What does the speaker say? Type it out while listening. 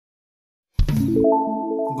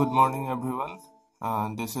Good morning everyone.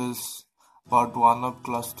 This is part 1 of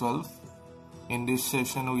class 12. In this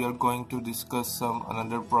session we are going to discuss some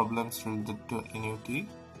another problems related to annuity.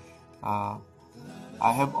 I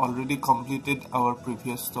have already completed our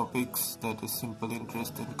previous topics, that is simple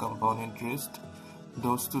interest and compound interest.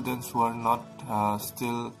 Those students who are not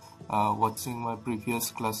still watching my previous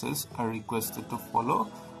classes are requested to follow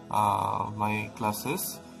my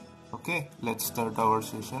classes. Okay, let's start our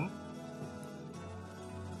session.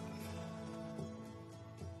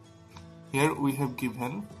 Here we have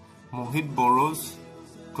given Mohit borrows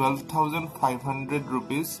 12,500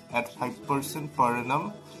 rupees at 5% per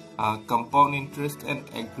annum compound interest and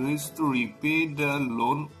agrees to repay the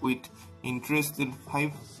loan with interest in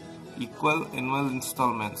 5 equal annual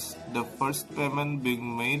installments. The first payment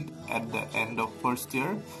being made at the end of first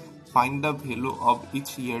year. Find the value of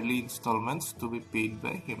each yearly installments to be paid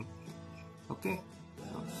by him. Okay,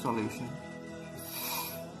 solution.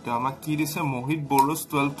 Mohit borrows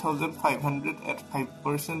 12,500 at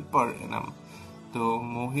 5% per annum. So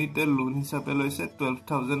Mohit loan hisabe loise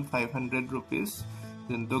 12,500 rupees.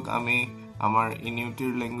 Jentok ami amar annuity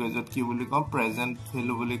language ot ki boli kom present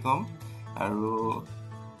value boli kom aru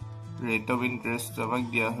rate of interest amak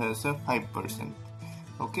dia hoy ase 5%.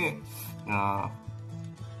 Okay,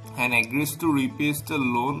 and agrees to repay the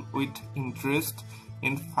loan with interest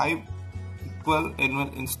in 5 equal annual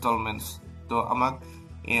installments. So amak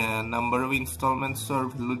number of installments or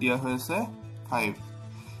value dia hoy ase 5.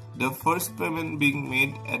 The first payment being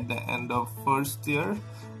made at the end of first year.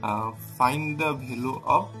 Find the value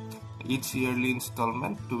of each yearly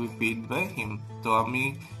installment to be paid by him. So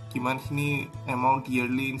ami kiman khini amount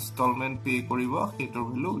yearly installment pay koribo hetor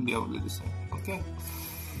value uliabole dise. Okay,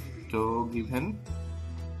 so given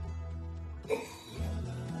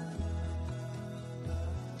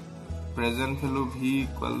present value v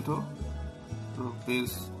equal to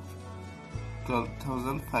rupees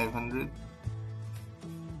 12,500,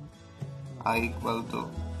 I equal to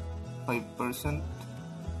 5%,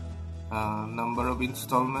 number of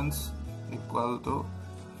installments equal to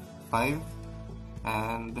 5,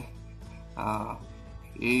 and A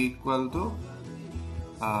equal to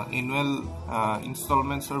annual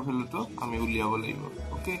installments or value to ami uliabo laibo.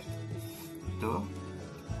 Okay, so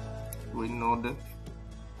we know that.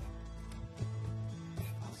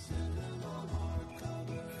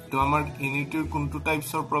 To amar annuity kuntu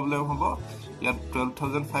types of problem hobo yat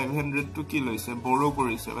 12,500 to ki loise borrow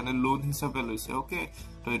korise mane loan hisabe loise. Okay,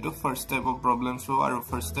 to eto first type of problems ho aru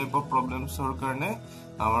first type of problems or karone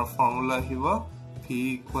amar formula hibo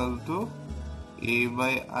v equal to a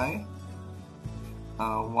by I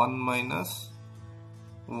 1 minus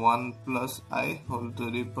 1 plus I whole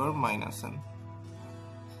to the power minus n.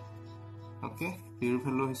 Okay, here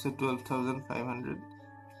value is 12,500.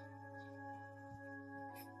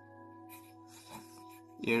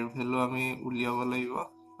 Here value ami uliabo laibo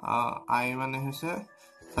I mane hoise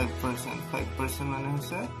 5%. 5% mane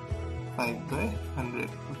hoise 5 by 100.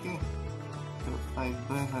 Okay, so 5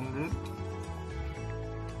 by 100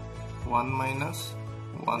 1 minus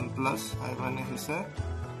 1 plus I mane hoise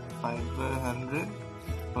 5 by 100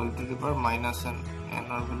 whole to the power minus n. N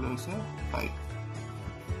or value hoise 5.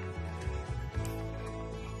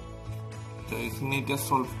 So ekhini eta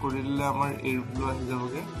solve korile amar er value ahi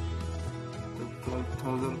jaboge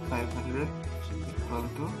 12,500 equal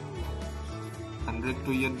to 100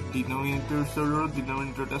 to yet denominator or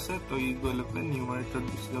denominator ase to equal to numerator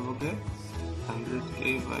disaboge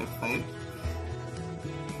 100a by 5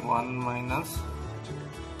 1 minus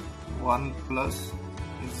 1 plus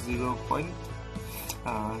 0.05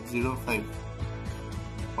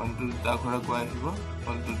 1 to the power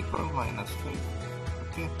 1 to the power minus 5.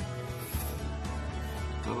 Okay,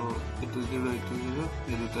 so it is 0, 0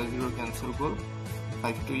 to 0 cancel go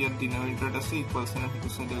 5 to yet denominator ase equals na to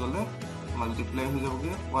side gole multiply ho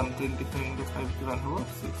jaboge 125 into 5 kiman hobo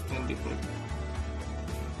 625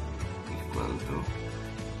 equal to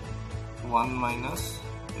 1 minus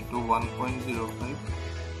into 1.05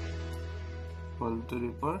 whole to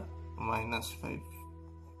the power minus 5.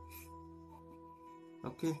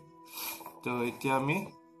 Okay, so etia ami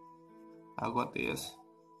agote yes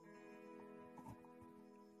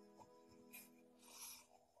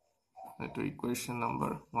to equation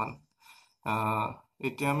number 1.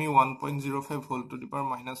 Eti ami 1.05 whole to the power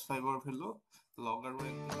minus 5 or value log aru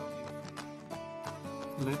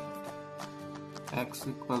let x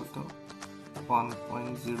equal to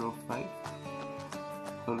 1.05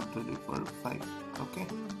 whole to the power 5. Okay,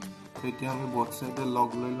 so eti ami both side log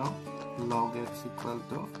loi lo log x equal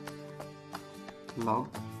to log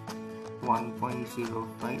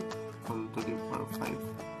 1.05 whole to the power 5.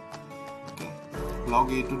 Okay, log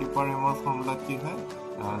a to the power m or formula ki hai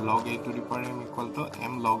log a to the power m equal to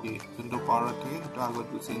m log a junto power thake to agot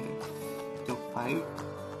gusi jay to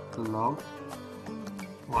 5 log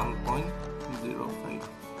 1.05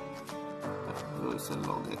 is a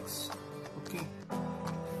log x. Okay,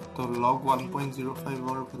 so log 1.05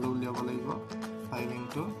 or value liaba laibo 5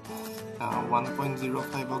 into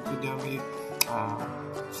 1.05 ok jodi ami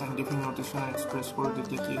scientific notation express kor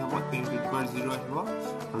ditia ki hobo 10 to the power 0 ahibo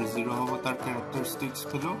aru 0 hobo tar characteristics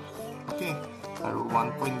value. Okay, aru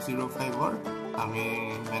 1.05 or ami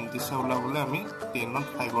mantisa ulabole ami 10 not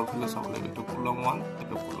 5 or value sabole etu column 1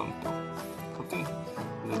 etu column 2. Okay,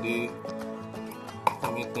 jodi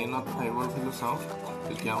আমি 10 ত 5 ৰ value চাও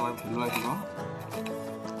তেতিয়া আমাৰ value আহিব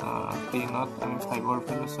 10 ত আমি 5 ৰ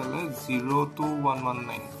value চালে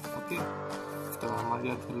 02119. Okay, তো আমাৰ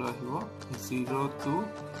ইয়াত ভ্যালু আহিব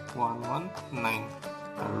 02119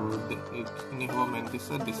 আৰু এইখিনি হ'ব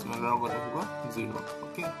মেন্টিছৰ ডেসিমেলৰ লগত আহিব 0.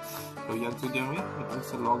 ওকে, তো ইয়াত যদি আমি এটা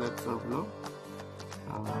আছে log x ৰ ভ্যালু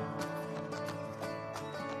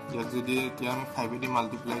ইয়াত যদি এতিয়া আমি 5 দি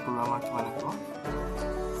মাল্টিপ্লাই কৰো আমাৰ কিমান আহিব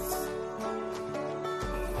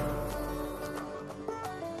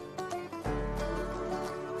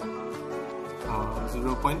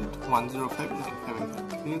 0.105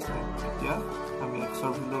 ঠিক আছে এতিয়া আমি x ৰ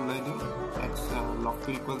ভ্যালু লৈ দিম x log to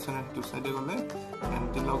equals and to side গলে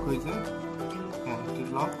anti log হৈ যায় anti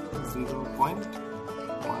log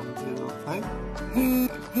 0.105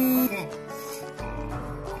 okay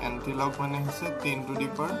anti log মানে হৈছে 10 to the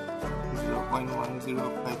power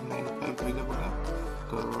 0.10595 হৈ যাব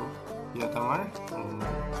তো ইয়াত আমাৰ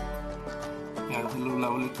ইয়াৰ ভ্যালু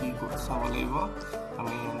লাবলৈ কি চাব লাগিব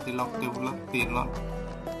আমি anti log table 10 ত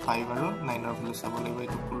 5 আৰু 9 ৰ ভ্যালু চাব লাগিব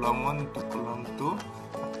এটো column 1 এটো column 2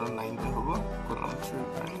 আৰু 9 টো হ'ব column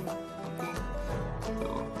 3 কাৰণে ওকে তো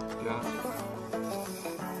ইয়া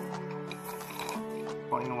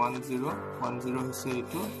 0.1010 হৈছে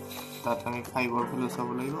এটো তাত আমি 5 ৰ ভ্যালু চাব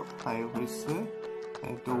লাগিব 5 হৈছে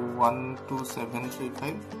এটো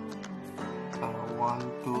 12735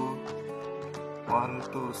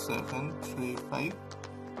 12735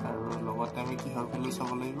 আৰু লগতে আমি কি হৰ ভ্যালু চাব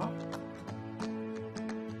লাগিব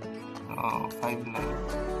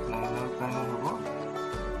 59 ৰ কাৰণে হ'ব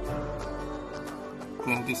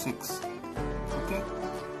 26 ওকে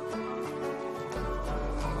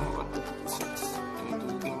এইটো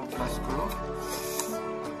কি আমি ক্লাস কৰো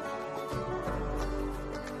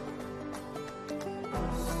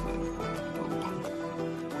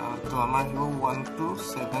তো আমাৰ হ'ব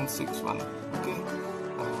 12761 ওকে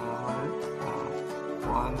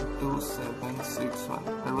 12761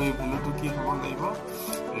 আৰু এই ভ্যালুটো কি হ'ব লাগিব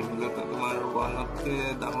এই ভ্যালুটো তোমাৰ 1 তকে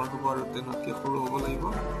ডাঙৰ হ'ব আৰু 10 তকে সৰু হ'ব লাগিব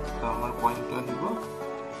তো আমাৰ পইণ্টটো আহিব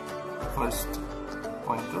ফাৰ্স্ট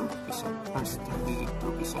পইণ্টৰ পিছত ফাৰ্স্ট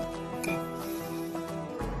ডিজিটৰ পিছত ওকে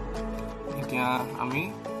এতিয়া আমি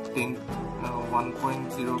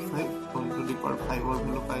 1.05 whole to the power 5 or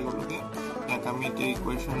value পাই গলোগে ইয়াক আমি এতিয়া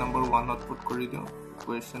ইকুয়েশন নম্বৰ 1 ত পুট কৰি দিও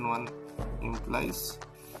equation 1 implies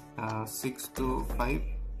 6 to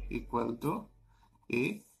 5 equal to a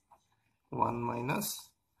 1 minus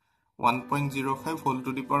 1.05 whole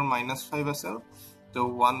to the power minus 5 asal so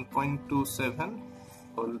 1.27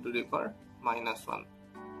 whole to the power minus 1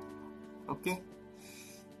 okay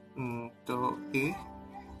so a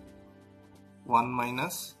 1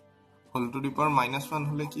 minus whole to the power minus 1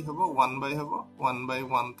 hole ki hobo 1 by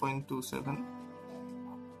 1.27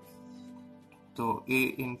 so a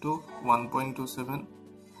into 1.27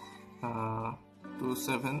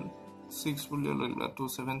 276 বুলি লইলা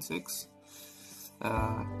 276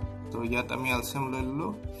 তো ইয়াত আমি এলসিয়াম লইলো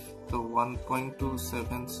তো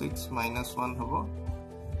 1.276 minus 1 হবো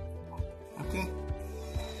okay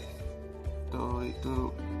তো ইটো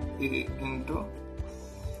a into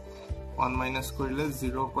 1 minus কৰিলে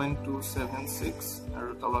 0.276 আৰু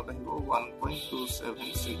তলত আহিব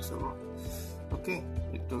 1.276 হবো ওকে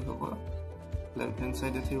ইটো হবো left hand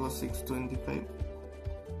side it was 625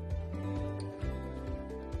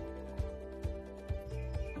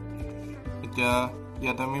 এতিয়া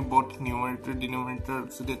ইয়াত আমি both numerator denominator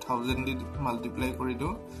যদি 1000 দি মাল্টিপ্লাই কৰি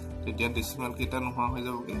দিও তেতিয়া ডেসিমাল কেটা নোহোৱা হৈ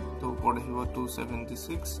যাবগে তো ওপৰত আহিব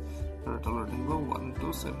 276 আৰু তলত আহিব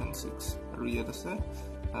 1276 আৰু ইয়াত আছে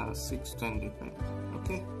 625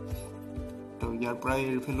 ওকে তো ইয়াৰ প্ৰায়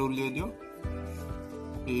এৰ ভ্যালু উলিয়াই দিও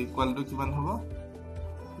ইকুয়াল টু কিমান হ'ব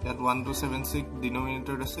ইয়াত 1276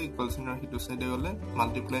 ডিনোমিনেটৰ আছে ইকুয়ালছ ইনৰ হিটো সাইডে গলে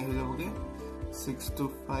মাল্টিপ্লাই হৈ যাবগে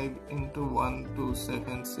 625 into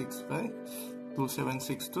 1276 by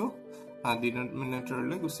 276 to denominator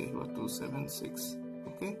le gusi hibo 276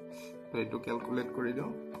 okay to eto calculate kori do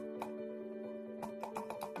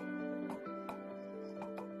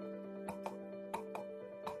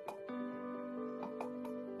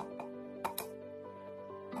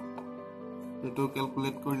এটো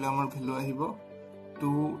ক্যালকুলেট কৰিলে আমাৰ ভ্যালু আহিব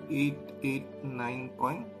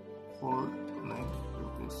 2889.49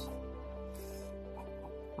 rupees.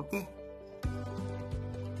 Okay.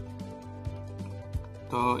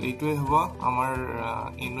 তো এইটোৱে হ'ব আমাৰ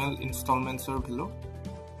annual installments ৰ ভ্যালু.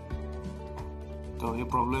 তো এই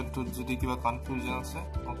প্ৰবলেমটো যদি কিবা কনফিউজন আছে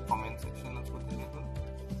মোক কমেন্ট সেকশনত কৈদিলে হ'ল.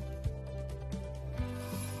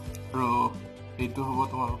 আৰু এইটো হ'ব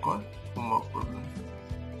তোমালোকৰ হোমৱৰ্ক প্ৰবলেম.